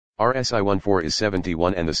RSI 14 is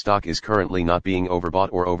 71 and the stock is currently not being overbought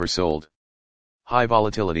or oversold. High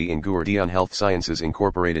volatility in Guardian Health Sciences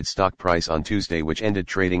Incorporated stock price on Tuesday, which ended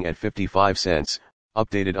trading at 55 cents,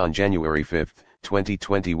 updated on January 5,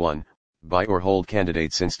 2021. Buy or hold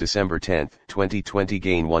candidate since December 10, 2020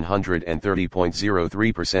 gain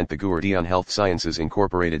 130.03%. The Guardian Health Sciences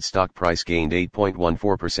Incorporated stock price gained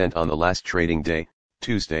 8.14% on the last trading day,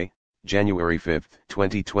 Tuesday, January 5,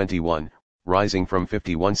 2021, rising from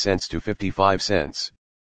 51 cents to 55 cents.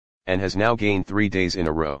 And has now gained 3 days in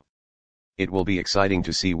a row. It will be exciting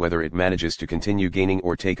to see whether it manages to continue gaining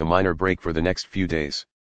or take a minor break for the next few days.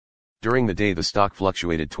 During the day the stock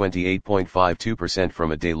fluctuated 28.52%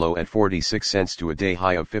 from a day low at 46 cents to a day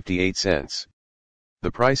high of 58 cents. The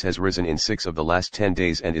price has risen in 6 of the last 10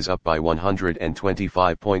 days and is up by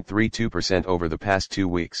 125.32% over the past 2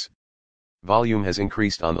 weeks. Volume has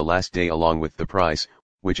increased on the last day along with the price,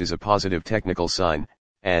 which is a positive technical sign,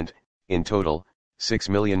 and, in total, 6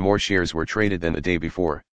 million more shares were traded than the day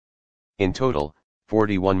before. In total,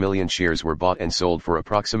 41 million shares were bought and sold for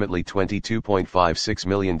approximately $22.56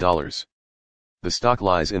 million. The stock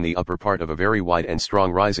lies in the upper part of a very wide and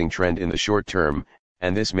strong rising trend in the short term,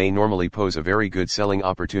 and this may normally pose a very good selling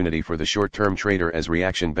opportunity for the short-term trader as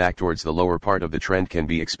reaction back towards the lower part of the trend can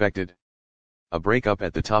be expected. A breakup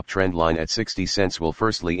at the top trend line at 60 cents will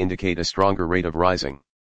firstly indicate a stronger rate of rising.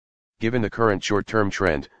 Given the current short-term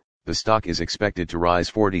trend, the stock is expected to rise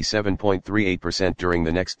 47.38% during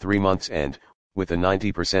the next 3 months and, with a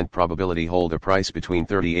 90% probability, hold a price between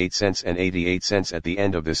 38 cents and 88 cents at the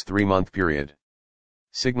end of this 3-month period.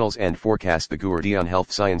 Signals and forecast. The Guardian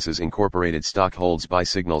Health Sciences Incorporated stock holds buy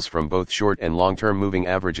signals from both short and long-term moving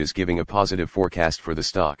averages, giving a positive forecast for the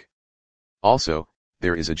stock. Also,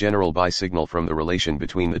 there is a general buy signal from the relation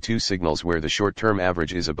between the two signals where the short-term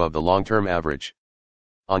average is above the long-term average.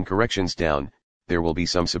 On corrections down, there will be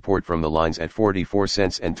some support from the lines at 44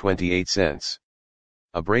 cents and 28 cents.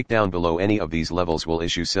 A breakdown below any of these levels will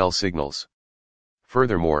issue sell signals.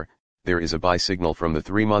 Furthermore, there is a buy signal from the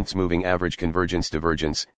 3 months moving average convergence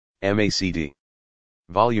divergence, MACD.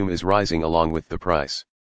 Volume is rising along with the price.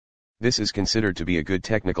 This is considered to be a good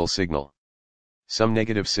technical signal. Some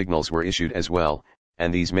negative signals were issued as well,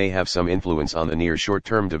 and these may have some influence on the near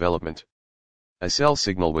short-term development. A sell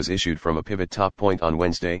signal was issued from a pivot top point on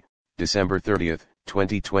Wednesday, December 30,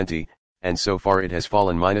 2020, and so far it has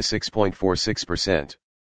fallen -6.46%.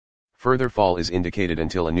 Further fall is indicated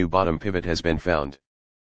until a new bottom pivot has been found.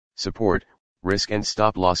 Support, risk and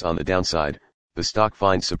stop loss. On the downside, the stock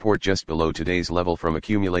finds support just below today's level from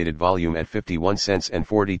accumulated volume at 51 cents and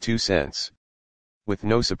 42 cents. With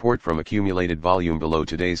no support from accumulated volume below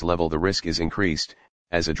today's level, the risk is increased,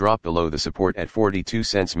 as a drop below the support at 42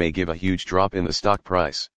 cents may give a huge drop in the stock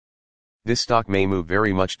price. This stock may move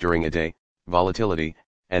very much during a day, volatility,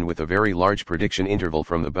 and with a very large prediction interval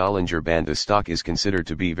from the Bollinger Band. The stock is considered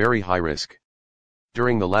to be very high risk.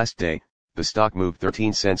 During the last day, the stock moved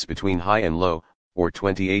 13 cents between high and low, or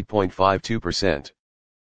 28.52%.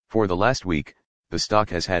 For the last week, the stock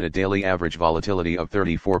has had a daily average volatility of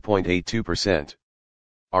 34.82%.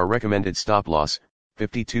 Our recommended stop loss,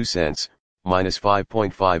 52 cents,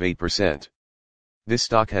 -5.58%. This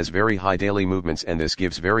stock has very high daily movements and this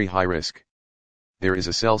gives very high risk. There is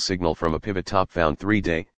a sell signal from a pivot top found 3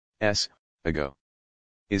 days ago.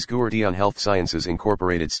 Is Guardian Health Sciences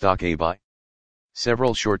Incorporated stock a buy?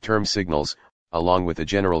 Several short-term signals, along with a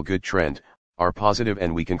general good trend, are positive,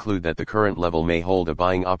 and we conclude that the current level may hold a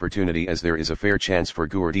buying opportunity as there is a fair chance for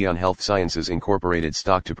Guardian Health Sciences Incorporated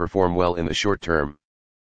stock to perform well in the short term.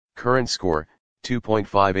 Current score,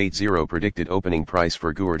 2.580. Predicted opening price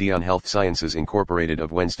for Guardian Health Sciences Incorporated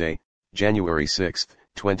of Wednesday, January 6,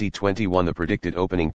 2021. The predicted opening